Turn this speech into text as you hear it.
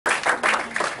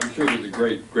I'm sure there's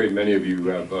a great many of you who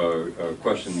have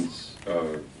questions.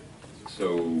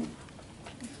 So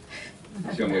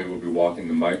this young lady will be walking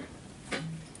the mic.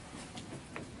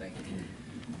 Thank you.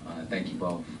 Thank you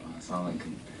both. Assalamu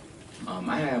alaikum.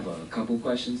 I have a couple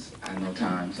questions. I have no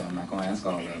time, so I'm not going to ask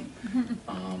all of them.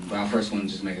 But I first want to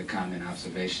just make a comment,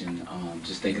 observation.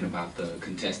 Just thinking about the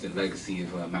contested legacy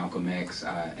of Malcolm X.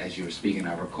 As you were speaking,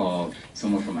 I recalled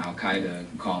someone from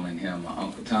Al-Qaeda calling him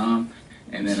Uncle Tom.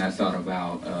 And then I thought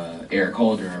about Eric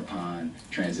Holder upon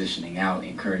transitioning out,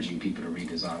 encouraging people to read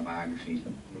his autobiography.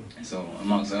 And so,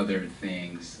 amongst other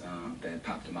things that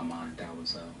popped in my mind, that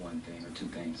was one thing or two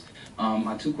things.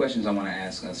 My two questions I want to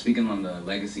ask, speaking on the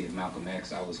legacy of Malcolm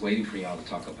X, I was waiting for y'all to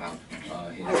talk about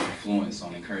his influence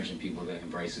on encouraging people to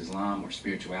embrace Islam or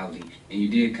spirituality. And you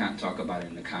did kind of talk about it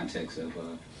in the context of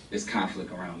this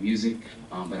conflict around music,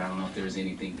 but I don't know if there's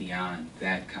anything beyond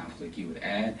that conflict you would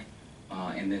add.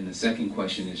 And then the second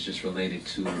question is just related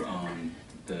to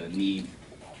the need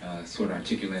sort of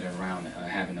articulated around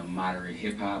having a moderate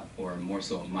hip-hop, or more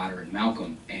so a moderate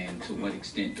Malcolm, and to what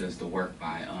extent does the work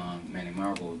by Manning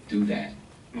Marvel do that?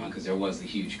 Because there was a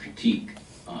huge critique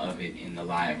of it in the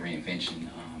live reinvention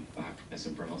by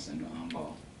Professor Burleson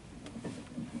Ball.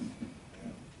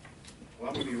 Well,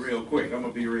 I'm going to be real quick.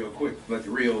 Let the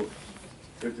real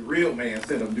man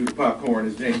sit up and do the popcorn,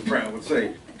 as James Brown would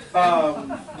say.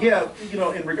 Yeah, you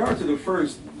know, in regard to the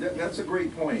first, that's a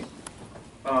great point.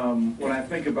 When I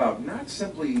think about, not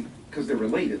simply because they're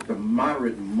related, the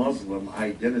moderate Muslim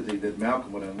identity that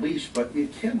Malcolm would unleash, but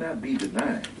it cannot be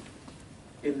denied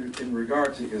in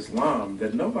regard to Islam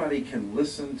that nobody can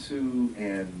listen to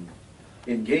and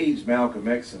engage Malcolm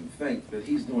X and think that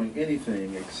he's doing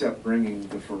anything except bringing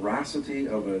the ferocity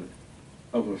of the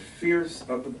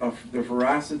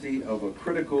ferocity of a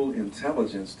critical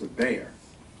intelligence to bear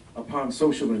upon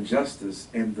social injustice,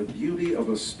 and the beauty of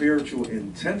a spiritual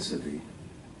intensity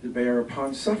to bear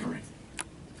upon suffering.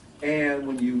 And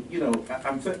when you know,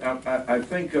 I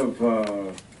think of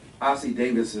Ossie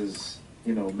Davis's,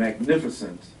 you know,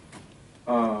 magnificent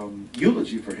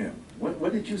eulogy for him.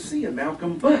 What did you see in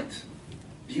Malcolm but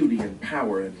beauty and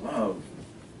power and love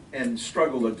and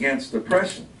struggle against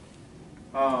oppression?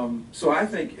 So I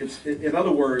think it's, in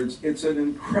other words, it's an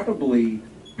incredibly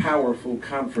powerful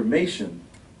confirmation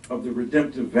of the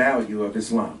redemptive value of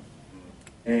Islam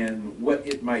and what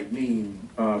it might mean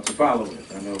to follow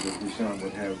it. I know that Rushan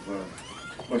would have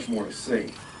much more to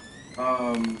say.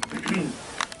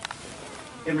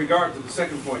 In regard to the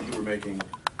second point you were making,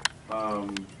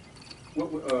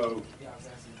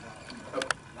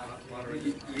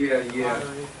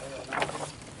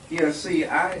 yeah. See,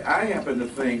 I happen to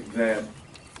think that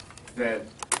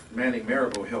Manning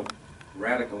Marable helped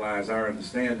radicalize our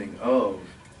understanding of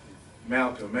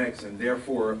Malcolm X, and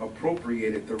therefore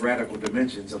appropriated the radical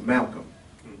dimensions of Malcolm.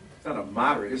 It's not a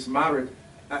moderate, it's moderate.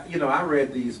 You know, I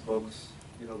read these books,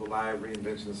 you know, the live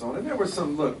reinvention and so on, and there was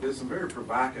there's some very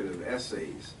provocative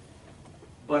essays,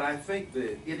 but I think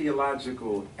the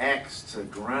ideological axe to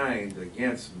grind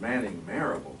against Manning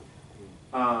Marable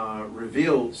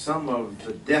revealed some of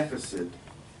the deficit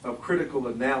of critical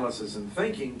analysis and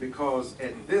thinking, because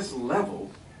at this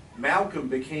level, Malcolm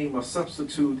became a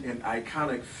substitute and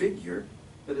iconic figure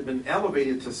that had been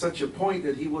elevated to such a point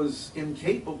that he was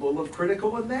incapable of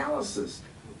critical analysis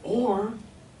or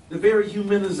the very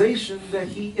humanization that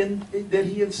he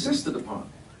insisted upon.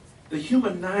 The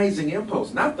humanizing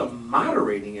impulse, not the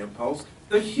moderating impulse,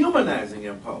 the humanizing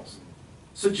impulse,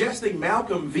 suggesting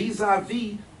Malcolm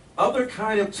vis-a-vis other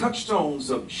kind of touchstones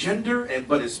of gender,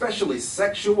 but especially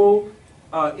sexual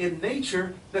in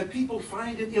nature, that people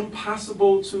find it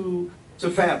impossible to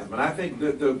fathom. And I think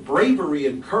that the bravery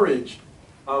and courage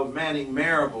of Manning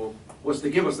Marable was to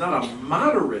give us not a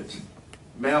moderate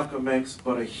Malcolm X,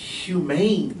 but a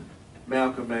humane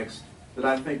Malcolm X that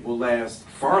I think will last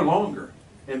far longer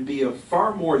and be of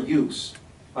far more use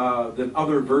than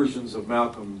other versions of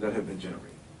Malcolm that have been generated.